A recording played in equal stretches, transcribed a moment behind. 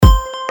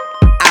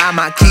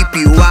I'ma keep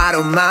you out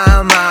of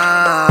my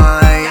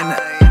mind.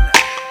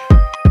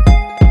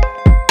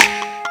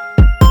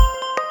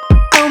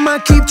 I'ma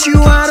keep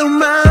you out of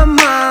my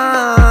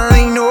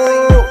mind.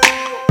 Oh.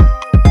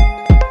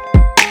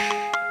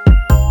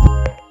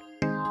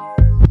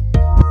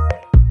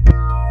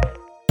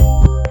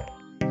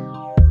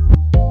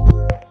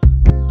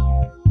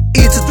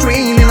 It's a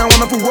dream in a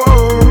wonderful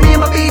world. Me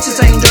and my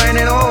bitches ain't enjoying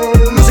it all.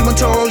 Losing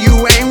control,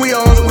 you ain't we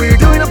all. We're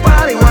doing a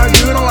party while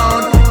you're doing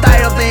alone.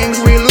 Tired of things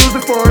we lose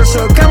before,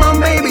 so come on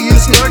baby,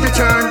 it's your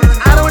turn.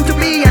 I don't want to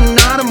be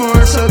another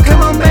more, so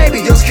come on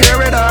baby, just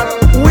hear it up.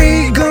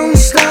 We gon'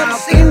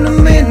 stop in a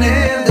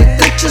minute. The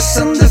touches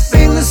and the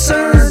feelings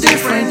are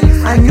different.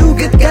 I knew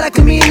get gotta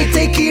come in and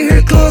take you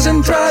here close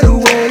and try to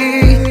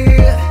wait.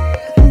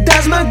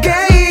 That's my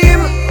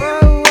game.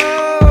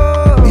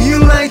 You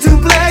like to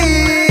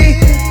play.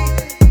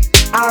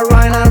 I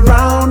run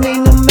around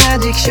in a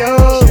magic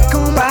show.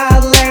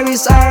 Bad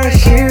ladies are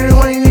here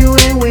when you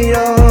ain't with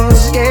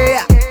us.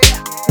 Yeah,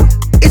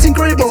 it's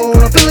incredible.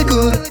 I'm feeling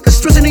good. Cause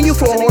stressing in you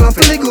fall. I'm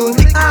feeling good.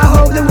 I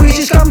hope the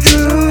wishes come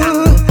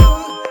true.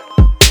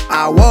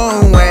 I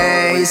won't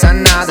waste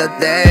another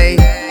day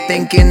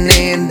thinking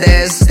in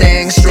this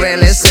thing's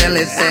really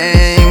silly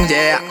thing.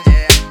 Yeah,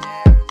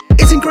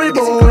 it's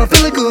incredible. I'm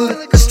feeling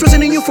good. Cause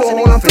stressing in you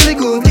fall. I'm feeling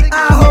good.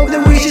 I hope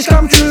the wishes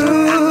come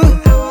true.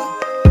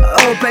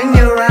 Open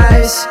your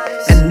eyes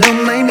and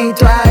don't make me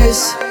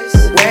twice.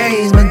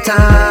 Waste my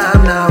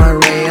time, now I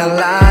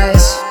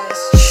realize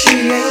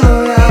she ain't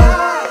loyal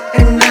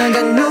and I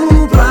got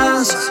no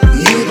plans.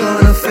 You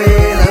gonna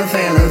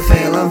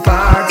feel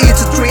apart.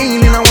 It's a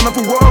dream in a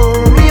wonderful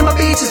world. Me and my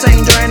bitches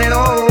ain't enjoying it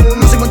all.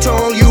 Losing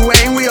control, you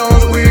ain't we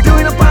all. We're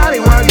doing a party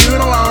while you're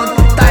alone.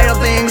 Tired of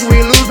things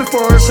we lose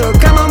before, so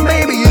come on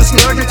baby, it's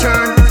your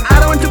turn. I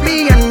don't want to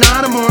be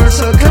another more,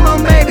 so come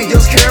on baby,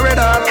 just hear it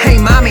up. Hey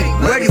mommy,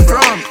 where you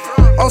from?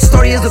 All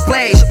story is the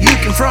place you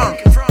came from.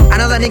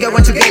 Another nigga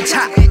want to get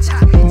chopped,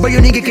 but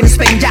your nigga can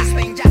spend ya.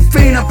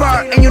 Feeling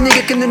apart and your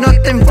nigga can do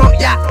nothing for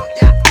ya.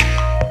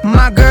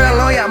 My girl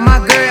lawyer, my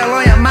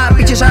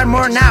bitches are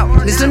more now.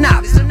 Listen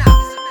up,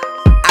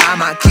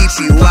 I'ma keep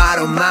you out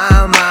of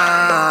my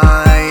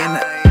mind.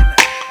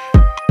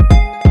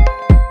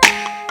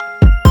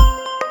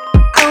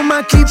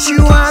 I'ma keep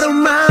you out of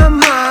my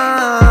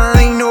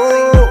mind.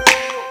 Oh.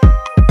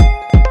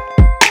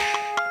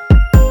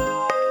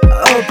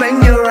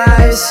 Open your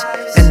eyes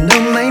and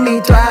don't make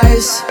me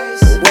twice.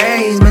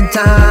 Waste my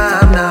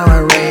time, now I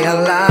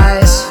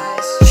realize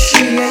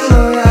she ain't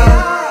loyal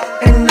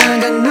and I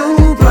got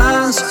no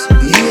plans.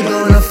 You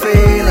gonna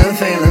feel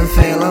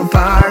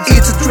apart.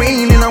 It's a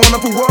dream in a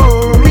wonderful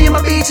world. Me and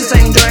my bitches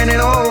ain't enjoying it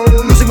all.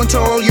 Losing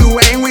control, you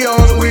ain't we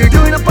all. We're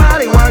doing a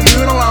party while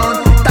you're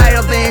alone. Tired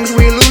of things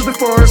we lose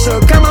before, so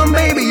come on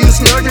baby, it's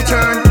your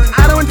turn.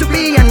 I don't want to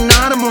be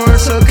another more,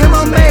 so come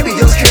on baby,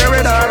 just